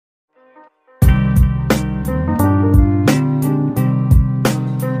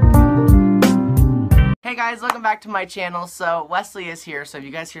Hey guys, welcome back to my channel. So Wesley is here, so if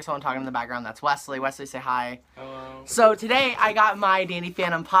you guys hear someone talking in the background, that's Wesley. Wesley, say hi. Hello. So today I got my Danny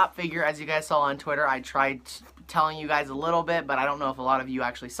Phantom pop figure. As you guys saw on Twitter, I tried telling you guys a little bit, but I don't know if a lot of you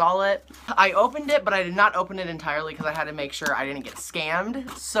actually saw it. I opened it, but I did not open it entirely because I had to make sure I didn't get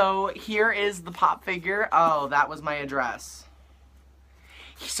scammed. So here is the pop figure. Oh, that was my address.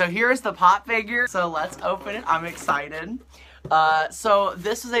 So here's the pop figure. So let's open it. I'm excited. So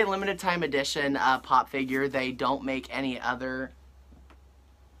this is a limited time edition pop figure. They don't make any other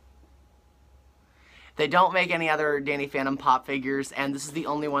Danny Phantom pop figures, and this is the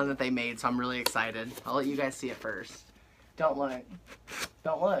only one that they made, so I'm really excited. I'll let you guys see it first. Don't look.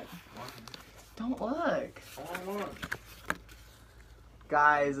 Don't look. Don't look.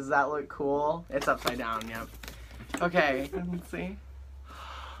 Guys, does that look cool? It's upside down, yep. Okay, let's see.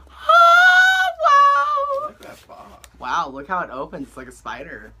 Wow, look how it opens. It's like a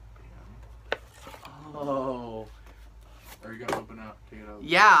spider. Oh. Are you gonna open up? Take it out.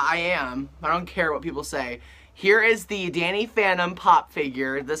 Yeah, I am. I don't care what people say. Here is the Danny Phantom pop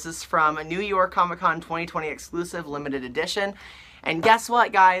figure. This is from a New York Comic Con 2020 exclusive limited edition. And guess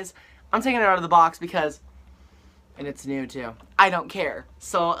what, guys? I'm taking it out of the box because, and it's new too, I don't care.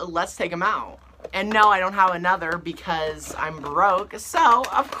 So let's take them out. And no, I don't have another because I'm broke. So,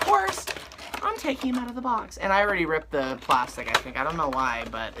 of course, I'm taking him out of the box. And I already ripped the plastic, I think. I don't know why,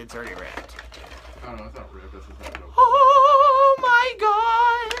 but it's already ripped. Oh no, it's not ripped. That's just not Oh my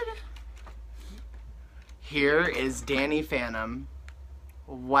god! Here is Danny Phantom.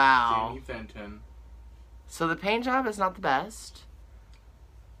 Wow. Danny Phantom. So the paint job is not the best.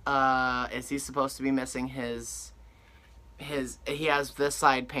 Is he supposed to be missing his he has this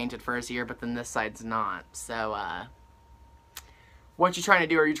side painted for his ear, but then this side's not. So what you trying to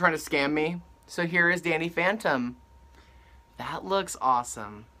do? Are you trying to scam me? So here is Danny Phantom. That looks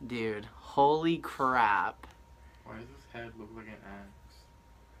awesome, dude. Holy crap. Why does his head look like an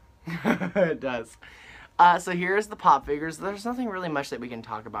axe? It does. So here's the pop figures. There's nothing really much that we can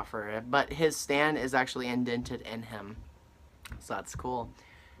talk about for it, but his stand is actually indented in him. So that's cool.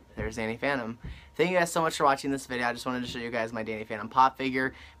 There's Danny Phantom. Thank you guys so much for watching this video. I just wanted to show you guys my Danny Phantom pop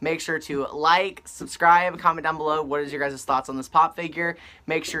figure. Make sure to like, subscribe, comment down below what is your guys' thoughts on this pop figure.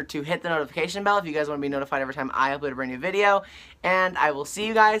 Make sure to hit the notification bell if you guys want to be notified every time I upload a brand new video. And I will see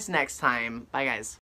you guys next time. Bye guys.